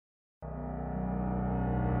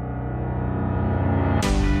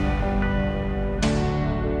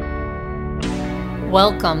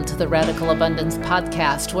Welcome to the Radical Abundance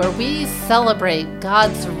Podcast, where we celebrate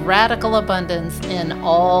God's radical abundance in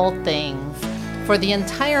all things. For the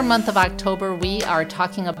entire month of October, we are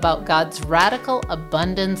talking about God's radical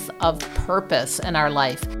abundance of purpose in our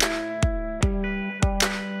life.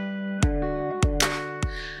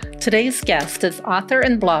 Today's guest is author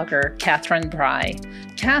and blogger Catherine Bry.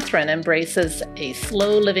 Catherine embraces a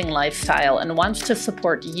slow living lifestyle and wants to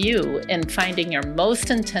support you in finding your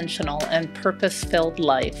most intentional and purpose-filled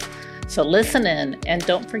life. So listen in and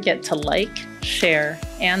don't forget to like, share,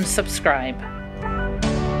 and subscribe.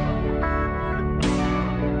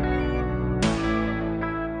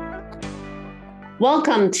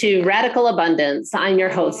 Welcome to Radical Abundance. I'm your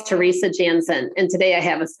host, Teresa Jansen, and today I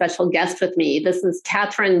have a special guest with me. This is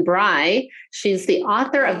Catherine Bry. She's the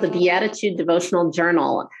author of the Beatitude Devotional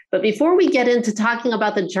Journal. But before we get into talking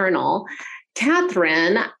about the journal,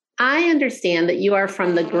 Catherine, I understand that you are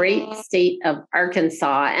from the great state of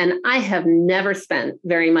Arkansas, and I have never spent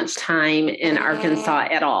very much time in Arkansas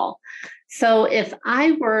at all. So if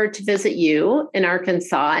I were to visit you in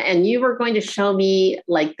Arkansas and you were going to show me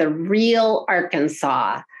like the real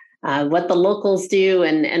Arkansas, what the locals do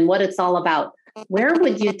and what it's all about, where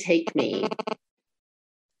would you take me?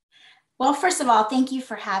 Well, first of all, thank you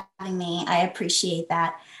for having me. I appreciate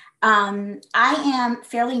that. I am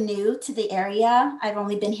fairly new to the area. I've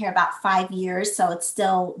only been here about 5 years, so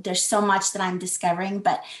there's so much that I'm discovering,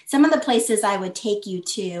 but some of the places I would take you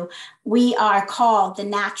to, we are called the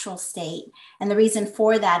natural state. And the reason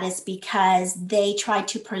for that is because they try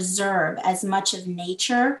to preserve as much of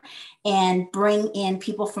nature and bring in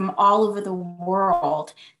people from all over the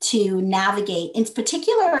world to navigate. In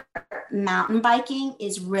particular, mountain biking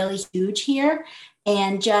is really huge here,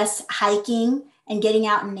 and just hiking and getting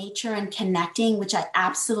out in nature and connecting, which I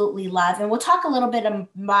absolutely love. And we'll talk a little bit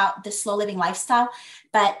about the slow living lifestyle,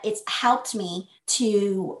 but it's helped me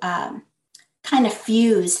to kind of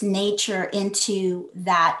fuse nature into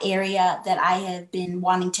that area that I have been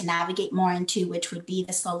wanting to navigate more into, which would be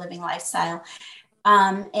the slow living lifestyle.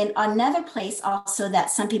 And another place also that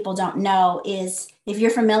some people don't know is if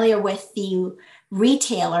you're familiar with the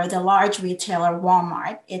retailer, the large retailer,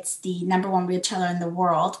 Walmart, it's the number one retailer in the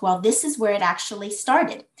world. Well, this is where it actually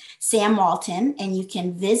started. Sam Walton, and you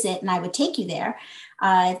can visit, and I would take you there,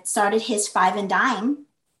 started his Five and Dime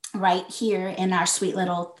right here in our sweet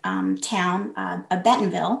little town of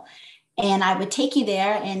Bentonville. And I would take you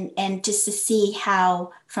there and just to see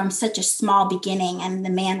how from such a small beginning and the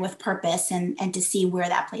man with purpose and to see where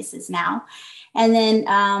that place is now. And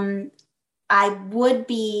then I would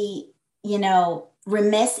be,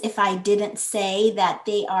 remiss if I didn't say that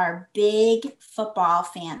they are big football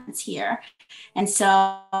fans here. And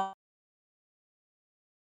so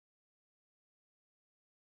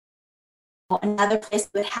another place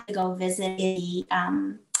we would have to go visit is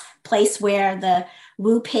the place where the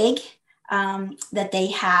Woo Pig, that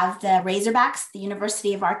they have the Razorbacks, the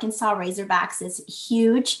University of Arkansas Razorbacks is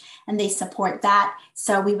huge and they support that.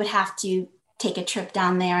 So we would have to take a trip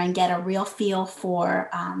down there and get a real feel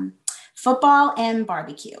for football and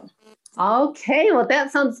barbecue. Okay, well,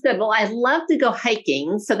 that sounds good. Well, I love to go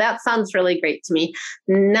hiking, so that sounds really great to me.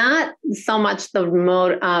 Not so much the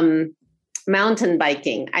mountain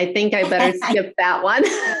biking. I think I better skip that one.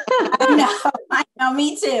 I know,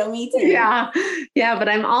 me too. Yeah, but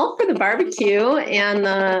I'm all for the barbecue, and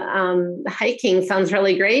the hiking sounds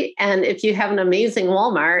really great. And if you have an amazing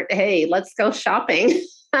Walmart, hey, let's go shopping.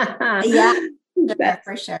 Yeah,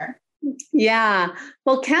 for sure. Yeah.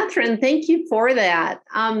 Well, Catherine, thank you for that.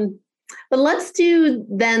 But let's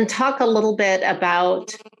talk a little bit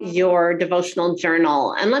about your devotional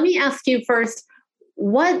journal. And let me ask you first,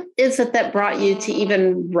 what is it that brought you to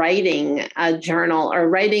even writing a journal or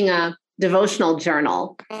writing a devotional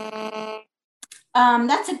journal?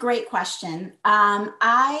 That's a great question.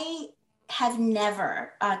 I have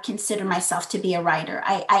never considered myself to be a writer.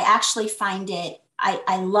 I actually find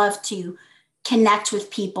I love to connect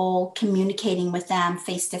with people, communicating with them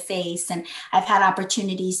face to face. And I've had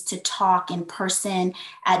opportunities to talk in person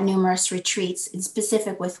at numerous retreats, in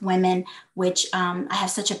specific with women, which I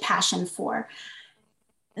have such a passion for.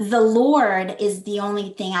 The Lord is the only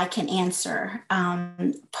thing I can answer.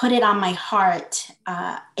 Put it on my heart.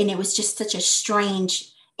 And it was just such a strange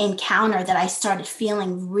encounter that I started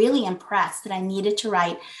feeling really impressed that I needed to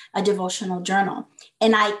write a devotional journal.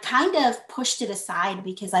 And I kind of pushed it aside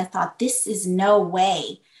because I thought this is no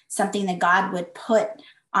way something that God would put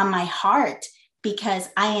on my heart, because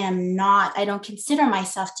I don't consider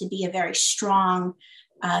myself to be a very strong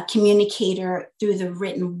communicator through the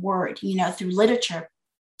written word, through literature.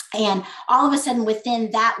 And all of a sudden,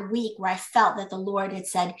 within that week where I felt that the Lord had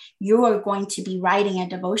said, you are going to be writing a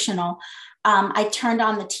devotional, I turned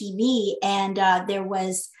on the TV and there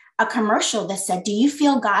was a commercial that said, do you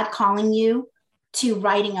feel God calling you to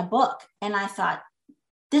writing a book? And I thought,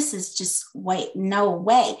 this is just, wait, no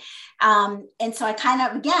way. And so I kind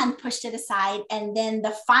of, again, pushed it aside. And then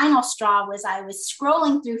the final straw was I was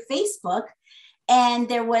scrolling through Facebook, and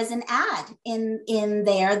there was an ad in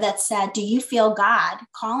there that said, do you feel God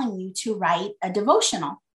calling you to write a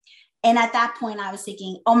devotional? And at that point, I was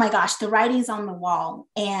thinking, oh my gosh, the writing's on the wall.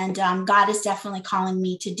 And God is definitely calling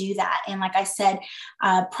me to do that. And like I said,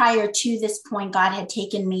 prior to this point, God had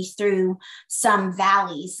taken me through some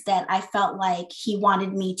valleys that I felt like he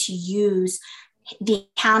wanted me to use the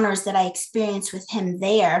encounters that I experienced with him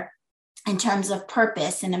there in terms of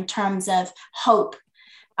purpose and in terms of hope,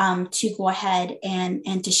 to go ahead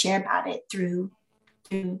and to share about it through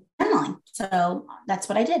journaling. So that's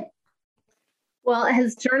what I did. Well,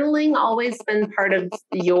 has journaling always been part of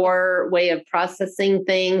your way of processing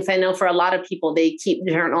things? I know for a lot of people, they keep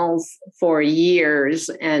journals for years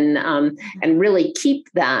and really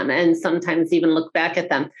keep them, and sometimes even look back at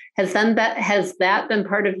them. Has that been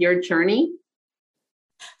part of your journey?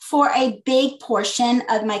 For a big portion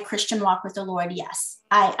of my Christian walk with the Lord, yes.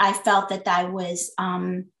 I felt that I was,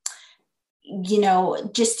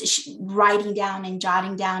 just writing down and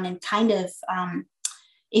jotting down and kind of,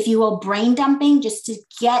 if you will, brain dumping, just to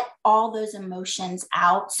get all those emotions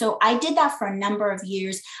out. So I did that for a number of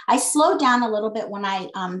years. I slowed down a little bit when I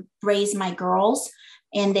raised my girls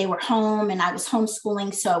and they were home and I was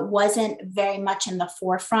homeschooling. So it wasn't very much in the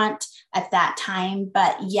forefront at that time,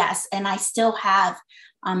 but yes. And I still have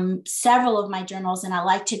several of my journals, and I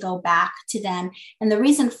like to go back to them. And the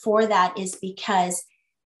reason for that is because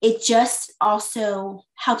it just also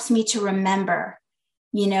helps me to remember,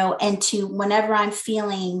 and to, whenever I'm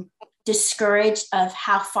feeling discouraged of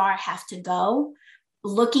how far I have to go,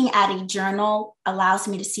 looking at a journal allows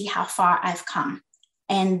me to see how far I've come.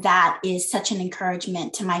 And that is such an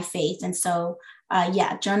encouragement to my faith. And so,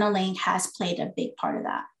 journaling has played a big part of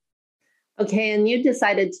that. Okay, and you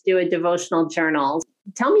decided to do a devotional journal.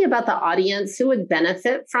 Tell me about the audience who would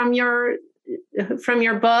benefit from your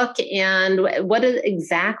book, and what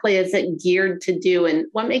exactly is it geared to do, and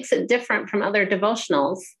what makes it different from other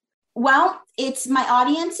devotionals? Well, my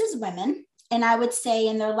audience is women, and I would say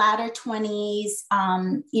in their latter 20s,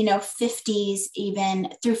 50s, even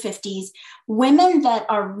through 50s, women that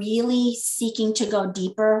are really seeking to go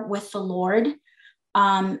deeper with the Lord,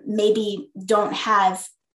 maybe don't have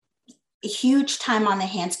a huge time on their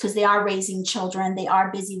hands because they are raising children, they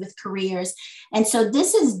are busy with careers. And so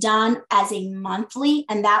this is done as a monthly,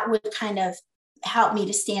 and that would kind of help me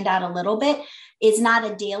to stand out a little bit. It's not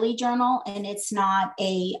a daily journal and it's not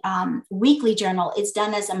a weekly journal. It's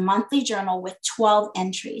done as a monthly journal with 12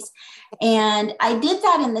 entries. And I did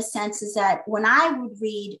that in the sense is that when I would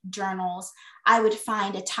read journals, I would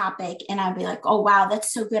find a topic and I'd be like, oh, wow,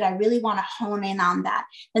 that's so good. I really want to hone in on that.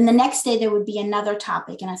 Then the next day there would be another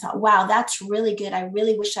topic. And I thought, wow, that's really good. I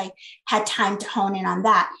really wish I had time to hone in on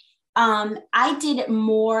that. I did it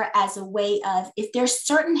more as a way of, if there's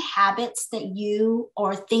certain habits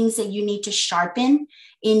or things that you need to sharpen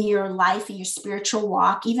in your life, in your spiritual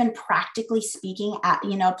walk, even practically speaking,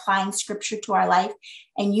 applying scripture to our life,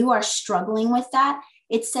 and you are struggling with that,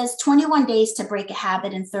 it says 21 days to break a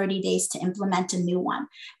habit and 30 days to implement a new one.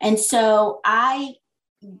 And so I,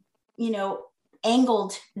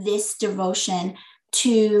 angled this devotion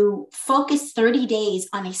to focus 30 days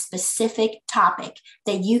on a specific topic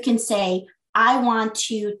that you can say, I want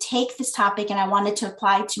to take this topic and I want it to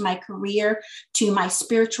apply to my career, to my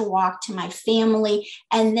spiritual walk, to my family.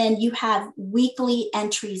 And then you have weekly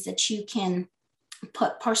entries that you can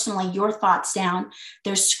put personally your thoughts down.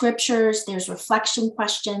 There's scriptures, there's reflection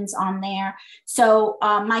questions on there. So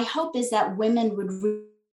my hope is that women would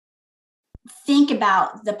think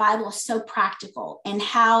about the Bible is so practical and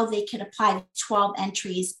how they could apply the 12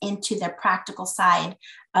 entries into their practical side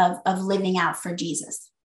of living out for Jesus.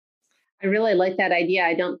 I really like that idea.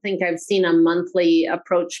 I don't think I've seen a monthly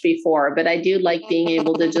approach before, but I do like being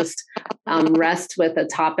able to just rest with a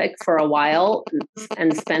topic for a while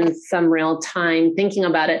and spend some real time thinking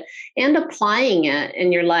about it and applying it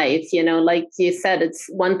in your life. Like you said, it's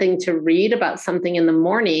one thing to read about something in the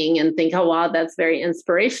morning and think, oh, wow, that's very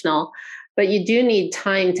inspirational. But you do need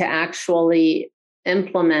time to actually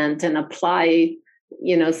implement and apply,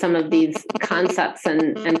 some of these concepts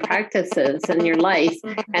and practices in your life.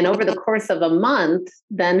 And over the course of a month,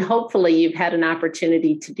 then hopefully you've had an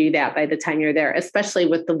opportunity to do that by the time you're there, especially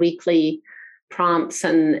with the weekly prompts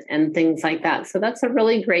and things like that. So that's a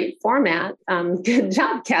really great format. Good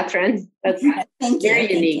job, Catherine. That's very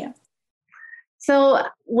unique. Thank you. So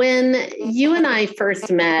when you and I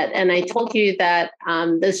first met, and I told you that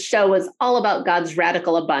this show was all about God's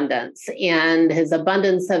radical abundance and his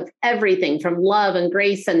abundance of everything from love and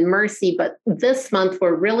grace and mercy. But this month,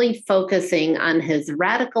 we're really focusing on his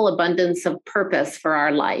radical abundance of purpose for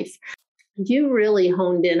our life. You really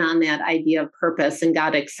honed in on that idea of purpose and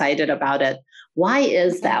got excited about it. Why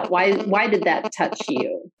is that? Why did that touch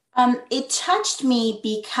you? It touched me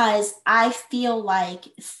because I feel like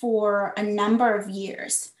for a number of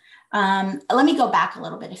years, let me go back a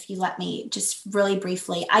little bit, if you let me, just really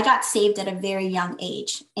briefly. I got saved at a very young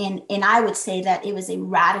age, and I would say that it was a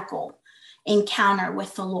radical encounter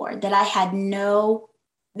with the Lord, that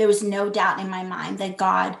there was no doubt in my mind that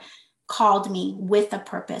God called me with a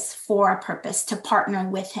purpose, for a purpose, to partner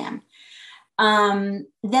with him.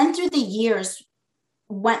 Then through the years,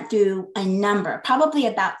 went through a number, probably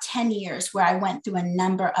about 10 years, where I went through a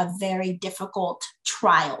number of very difficult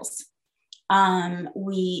trials.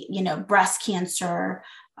 Breast cancer,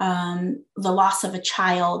 the loss of a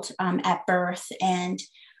child at birth. And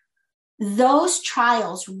those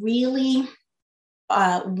trials really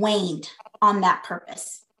waned on that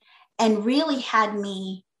purpose and really had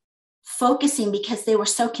me focusing, because they were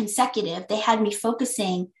so consecutive. They had me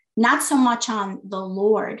focusing not so much on the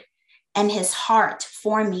Lord and his heart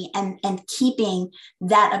for me, and keeping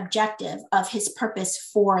that objective of his purpose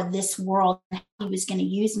for this world. He was going to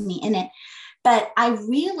use me in it. But I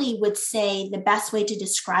really would say the best way to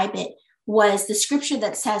describe it was the scripture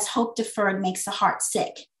that says, hope deferred makes the heart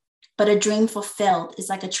sick, but a dream fulfilled is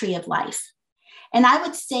like a tree of life. And I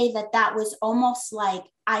would say that was almost like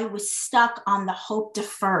I was stuck on the hope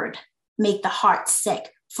deferred, make the heart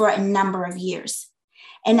sick, for a number of years.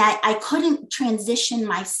 And I couldn't transition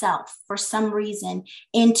myself for some reason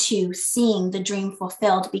into seeing the dream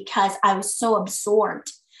fulfilled, because I was so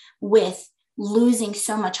absorbed with losing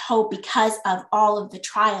so much hope because of all of the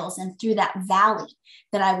trials. And through that valley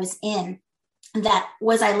that I was in, that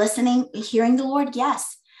was I listening, hearing the Lord?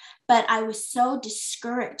 Yes. But I was so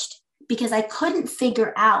discouraged because I couldn't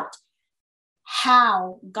figure out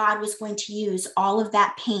how God was going to use all of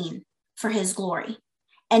that pain for his glory.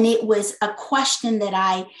 And it was a question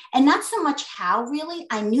that and not so much how, really,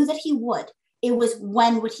 I knew that he would. It was,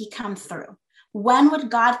 when would he come through? When would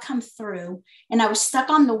God come through? And I was stuck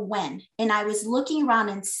on the when. And I was looking around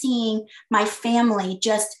and seeing my family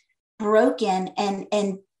just broken,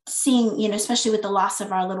 and seeing, especially with the loss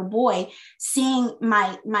of our little boy, seeing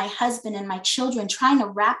my husband and my children trying to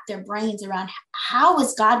wrap their brains around, how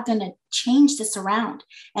is God going to change this around?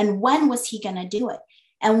 And when was he going to do it?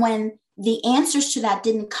 And when the answers to that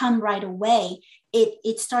didn't come right away,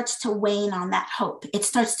 it starts to wane on that hope. It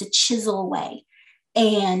starts to chisel away.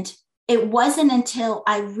 And it wasn't until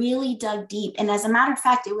I really dug deep. And as a matter of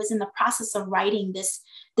fact, it was in the process of writing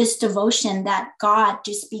this devotion that God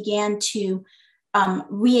just began to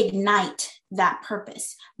reignite that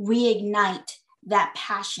purpose, reignite that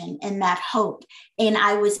passion and that hope. And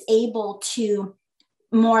I was able to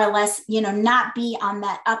more or less, not be on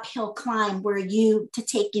that uphill climb where to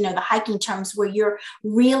take, the hiking terms, where you're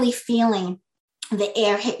really feeling the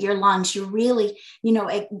air hit your lungs. You're really,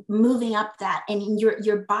 moving up that, and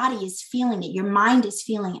your body is feeling it. Your mind is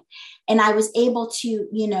feeling it. And I was able to,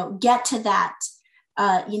 get to that,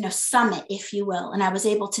 summit, if you will. And I was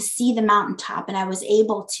able to see the mountaintop, and I was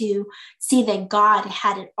able to see that God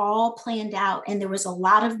had it all planned out. And there was a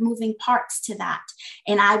lot of moving parts to that.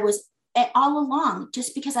 And I was all along,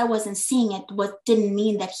 just because I wasn't seeing it, didn't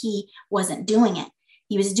mean that he wasn't doing it.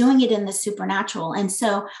 He was doing it in the supernatural. And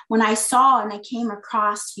so when I saw and I came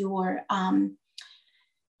across your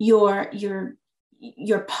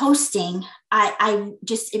posting, I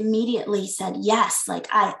just immediately said, yes, like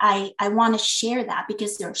I want to share that,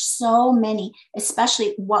 because there are so many,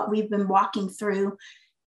 especially what we've been walking through,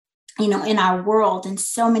 in our world, and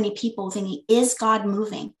so many people thinking, is God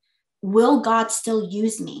moving? Will God still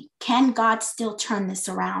use me? Can God still turn this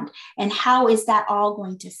around? And how is that all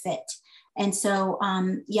going to fit? And so,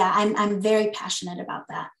 I'm very passionate about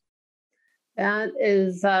that. That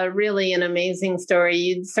is really an amazing story.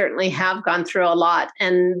 You certainly have gone through a lot.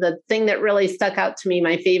 And the thing that really stuck out to me,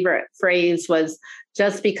 my favorite phrase was,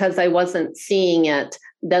 just because I wasn't seeing it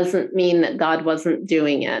doesn't mean that God wasn't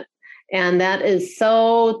doing it. And that is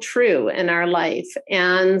so true in our life.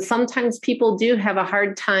 And sometimes people do have a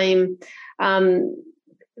hard time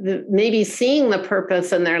maybe seeing the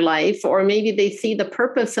purpose in their life, or maybe they see the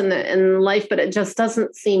purpose in life, but it just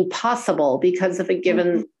doesn't seem possible because of a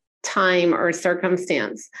given time or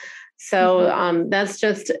circumstance. So that's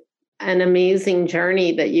just an amazing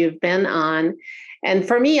journey that you've been on. And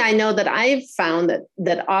for me, I know that I've found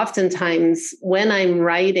that oftentimes when I'm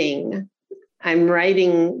writing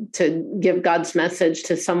to give God's message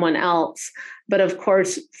to someone else. But of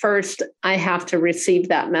course, first I have to receive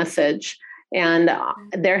that message. And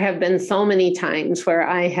there have been so many times where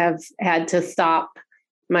I have had to stop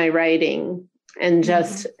my writing and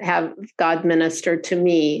just have God minister to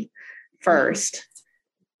me first.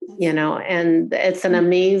 And it's an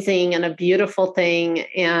amazing and a beautiful thing.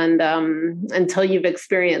 And until you've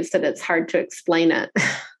experienced it, it's hard to explain it.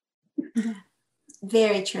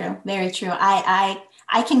 Very true. Very true. I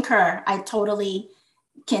concur. I totally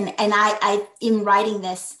can. And I in writing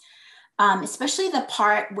this, especially the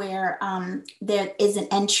part where there is an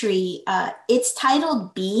entry, it's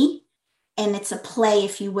titled B, and it's a play,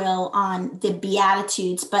 if you will, on the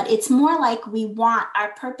Beatitudes, but it's more like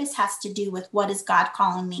our purpose has to do with what is God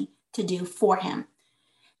calling me to do for him.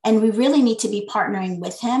 And we really need to be partnering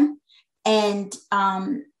with him. And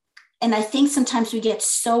I think sometimes we get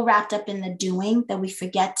so wrapped up in the doing that we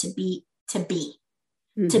forget to be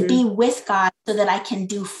with God, so that I can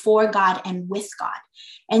do for God and with God.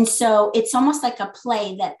 And so it's almost like a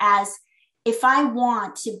play that, as if I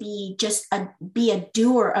want to be be a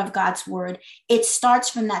doer of God's word, it starts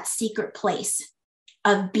from that secret place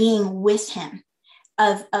of being with him,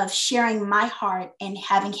 of sharing my heart and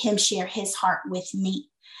having him share his heart with me.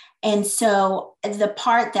 And so the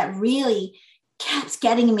part that really kept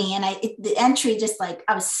getting me, and the entry, just like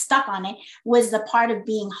I was stuck on it, was the part of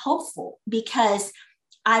being hopeful, because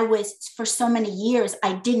for so many years,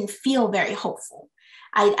 I didn't feel very hopeful.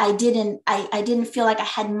 I didn't feel like I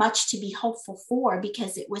had much to be hopeful for,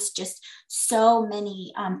 because it was just so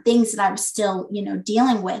many things that I was still,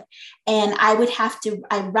 dealing with. And I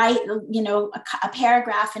write, a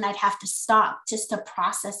paragraph, and I'd have to stop just to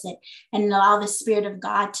process it and allow the Spirit of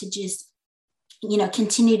God to just,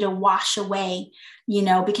 continue to wash away,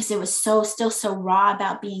 because it was still so raw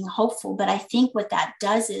about being hopeful. But I think what that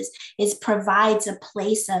does is provides a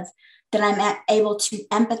place of that I'm able to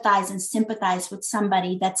empathize and sympathize with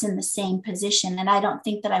somebody that's in the same position. And I don't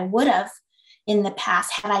think that I would have in the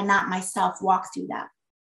past had I not myself walked through that.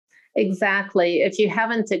 Exactly. If you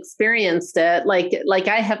haven't experienced it, like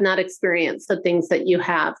I have not experienced the things that you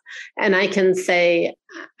have, and I can say,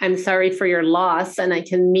 I'm sorry for your loss, and I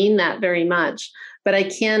can mean that very much, but I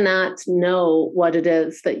cannot know what it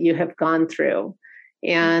is that you have gone through.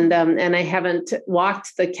 And I haven't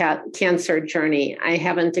walked the cancer journey. I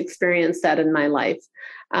haven't experienced that in my life.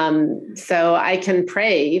 So I can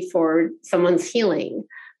pray for someone's healing,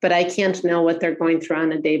 but I can't know what they're going through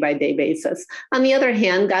on a day-by-day basis. On the other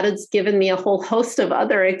hand, God has given me a whole host of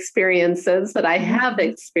other experiences that I have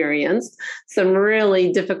experienced, some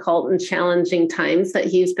really difficult and challenging times that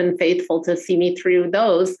he's been faithful to see me through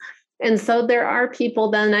those. And so there are people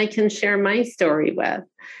then I can share my story with.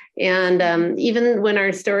 And even when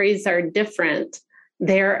our stories are different,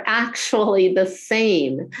 they're actually the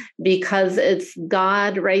same, because it's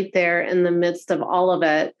God right there in the midst of all of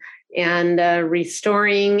it, and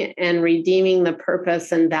restoring and redeeming the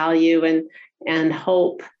purpose and value and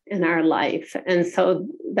hope in our life. And so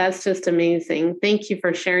that's just amazing. Thank you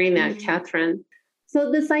for sharing that, Catherine.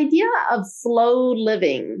 So this idea of slow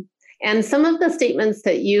living, and some of the statements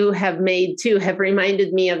that you have made too have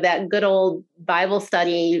reminded me of that good old Bible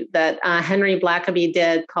study that Henry Blackaby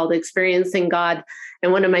did called Experiencing God.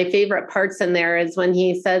 And one of my favorite parts in there is when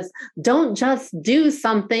he says, don't just do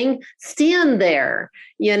something, stand there,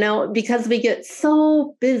 because we get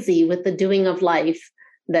so busy with the doing of life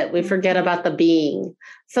that we forget about the being.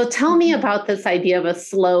 So tell me about this idea of a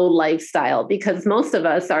slow lifestyle, because most of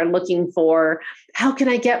us are looking for, how can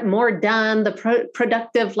I get more done? The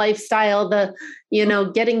productive lifestyle,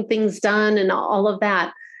 getting things done and all of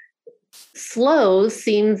that. Slow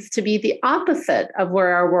seems to be the opposite of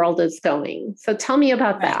where our world is going. So tell me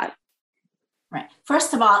about that. Right.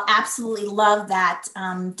 First of all, absolutely love that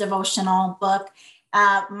devotional book.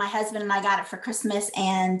 My husband and I got it for Christmas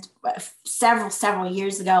and several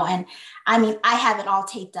years ago. And I mean, I have it all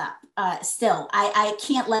taped up still. I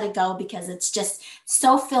can't let it go because it's just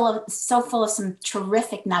so full of some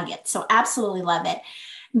terrific nuggets. So absolutely love it.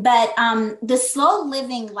 But the slow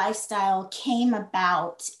living lifestyle came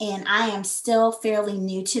about, and I am still fairly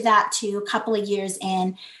new to that too, a couple of years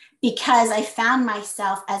in, because I found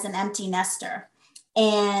myself as an empty nester.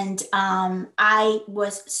 And I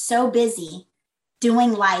was so busy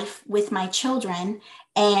doing life with my children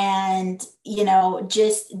and,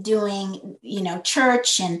 just doing,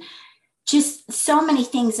 church and just so many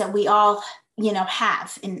things that we all,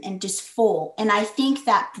 have and just full. And I think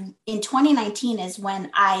that in 2019 is when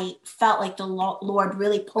I felt like the Lord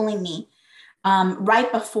really pulling me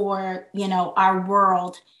right before, our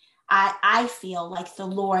world. I feel like the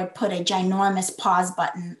Lord put a ginormous pause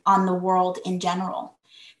button on the world in general,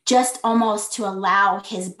 just almost to allow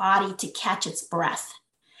his body to catch its breath.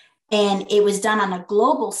 And it was done on a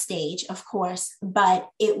global stage, of course, but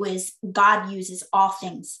it was, God uses all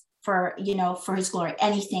things for his glory.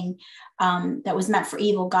 Anything that was meant for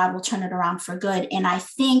evil, God will turn it around for good. And I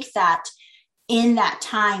think that in that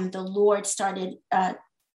time, the Lord started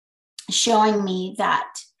showing me that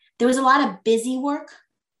there was a lot of busy work,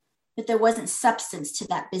 but there wasn't substance to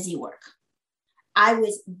that busy work. I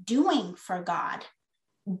was doing for God,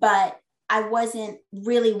 but I wasn't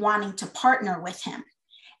really wanting to partner with him.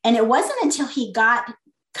 And it wasn't until he got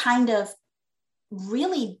kind of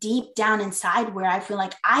really deep down inside where I feel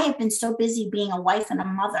like I have been so busy being a wife and a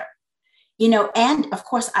mother, and of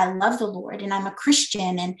course I love the Lord and I'm a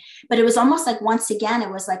Christian, but it was almost like, once again, it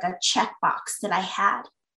was like a checkbox that I had.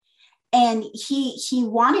 And he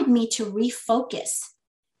wanted me to refocus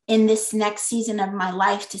in this next season of my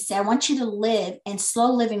life, to say, I want you to live, and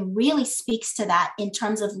slow living really speaks to that in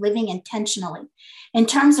terms of living intentionally, in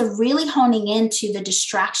terms of really honing into the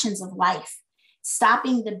distractions of life,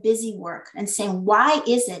 stopping the busy work and saying, why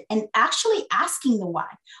is it? And actually asking the why.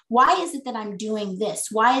 Why is it that I'm doing this?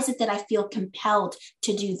 Why is it that I feel compelled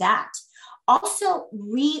to do that? Also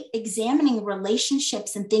re-examining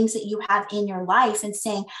relationships and things that you have in your life and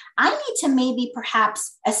saying, I need to maybe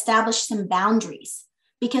perhaps establish some boundaries,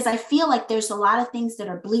 because I feel like there's a lot of things that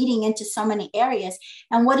are bleeding into so many areas.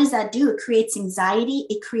 And what does that do? It creates anxiety.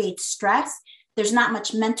 It creates stress. There's not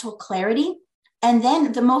much mental clarity. And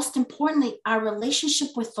then the most importantly, our relationship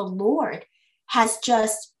with the Lord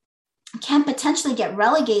can potentially get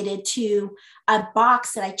relegated to a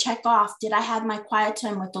box that I check off. Did I have my quiet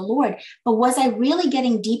time with the Lord? But was I really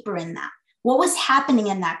getting deeper in that? What was happening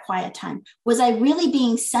in that quiet time? Was I really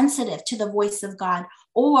being sensitive to the voice of God?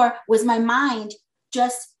 Or was my mind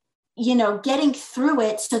just, getting through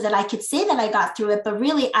it so that I could say that I got through it, but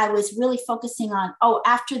really I was really focusing on,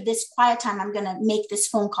 after this quiet time, I'm going to make this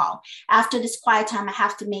phone call. After this quiet time, I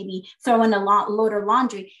have to maybe throw in a load of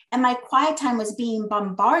laundry. And my quiet time was being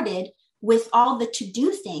bombarded with all the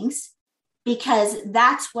to-do things, because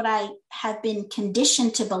that's what I have been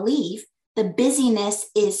conditioned to believe. The busyness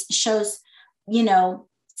shows,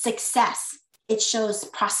 success. It shows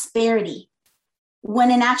prosperity.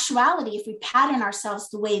 When in actuality, if we pattern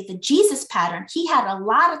ourselves the way that Jesus patterned, he had a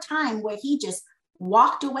lot of time where he just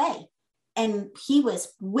walked away and he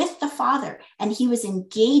was with the Father and he was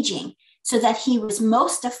engaging, so that he was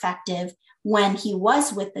most effective when he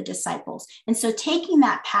was with the disciples. And so taking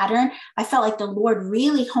that pattern, I felt like the Lord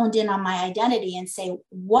really honed in on my identity and say,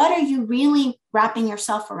 what are you really wrapping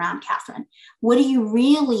yourself around, Catherine? What are you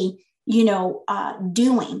really,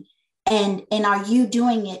 doing? And are you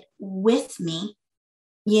doing it with me?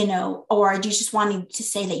 Or are you just wanting to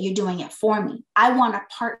say that you're doing it for me? I want to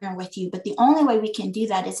partner with you, but the only way we can do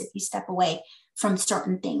that is if you step away from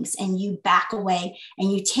certain things and you back away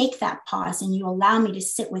and you take that pause and you allow me to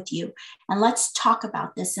sit with you and let's talk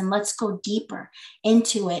about this and let's go deeper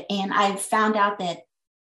into it. And I found out that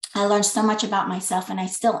I learned so much about myself, and I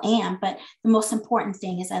still am, but the most important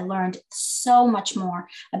thing is I learned so much more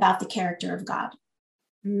about the character of God.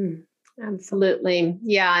 Absolutely.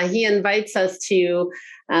 Yeah, he invites us to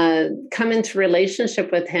come into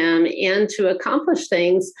relationship with him and to accomplish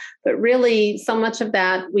things. But really, so much of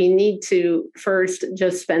that, we need to first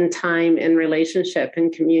just spend time in relationship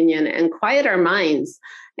and communion and quiet our minds.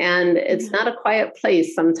 And it's not a quiet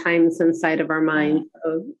place sometimes inside of our mind.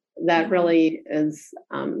 So that really is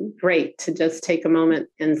great to just take a moment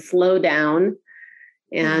and slow down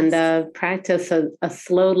and practice a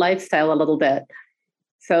slow lifestyle a little bit.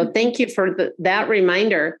 So thank you for that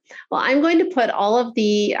reminder. Well, I'm going to put all of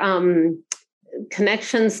the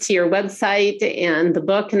connections to your website and the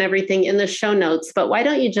book and everything in the show notes. But why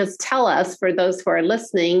don't you just tell us, for those who are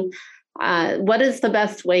listening, what is the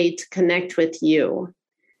best way to connect with you?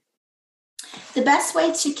 The best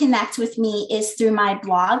way to connect with me is through my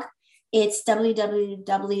blog. It's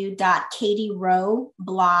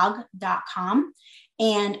www.katieroweblog.com.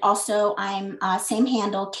 And also I'm same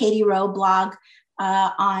handle, Katie Rowe Blog,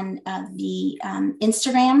 on the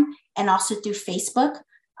Instagram and also through Facebook.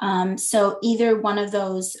 So either one of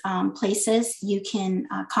those places, you can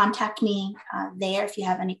contact me there if you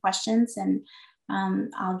have any questions, and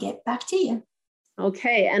I'll get back to you.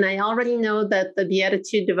 Okay, and I already know that the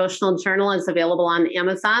Beatitude Devotional Journal is available on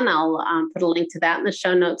Amazon. I'll put a link to that in the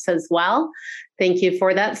show notes as well. Thank you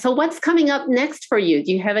for that. So what's coming up next for you?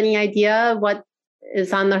 Do you have any idea what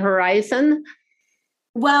is on the horizon?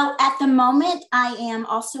 Well, at the moment, I am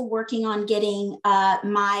also working on getting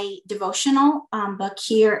my devotional book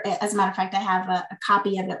here. As a matter of fact, I have a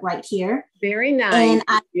copy of it right here. Very nice. And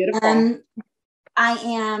Beautiful. I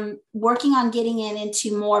am working on getting it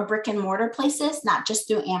into more brick and mortar places, not just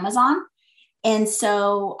through Amazon. And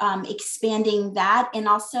so expanding that, and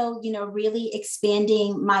also, really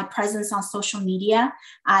expanding my presence on social media.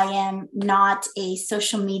 I am not a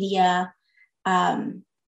social media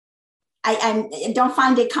I don't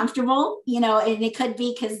find it comfortable, and it could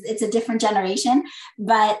be because it's a different generation,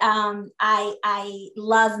 but I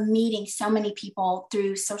love meeting so many people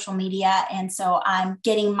through social media. And so I'm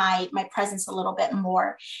getting my presence a little bit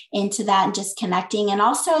more into that and just connecting, and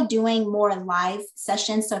also doing more live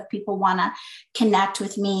sessions. So if people want to connect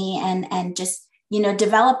with me and just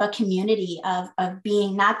develop a community of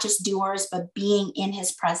being not just doers, but being in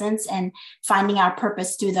his presence and finding our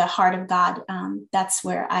purpose through the heart of God. That's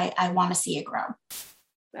where I want to see it grow.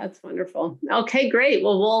 That's wonderful. Okay, great.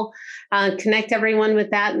 Well, we'll connect everyone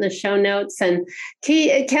with that in the show notes. And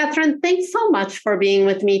Catherine, thanks so much for being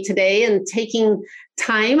with me today and taking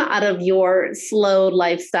time out of your slow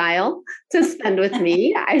lifestyle to spend with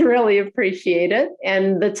me. I really appreciate it.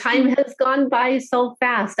 And the time has gone by so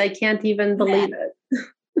fast. I can't even believe it.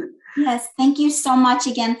 Yes. Thank you so much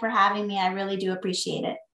again for having me. I really do appreciate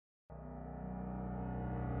it.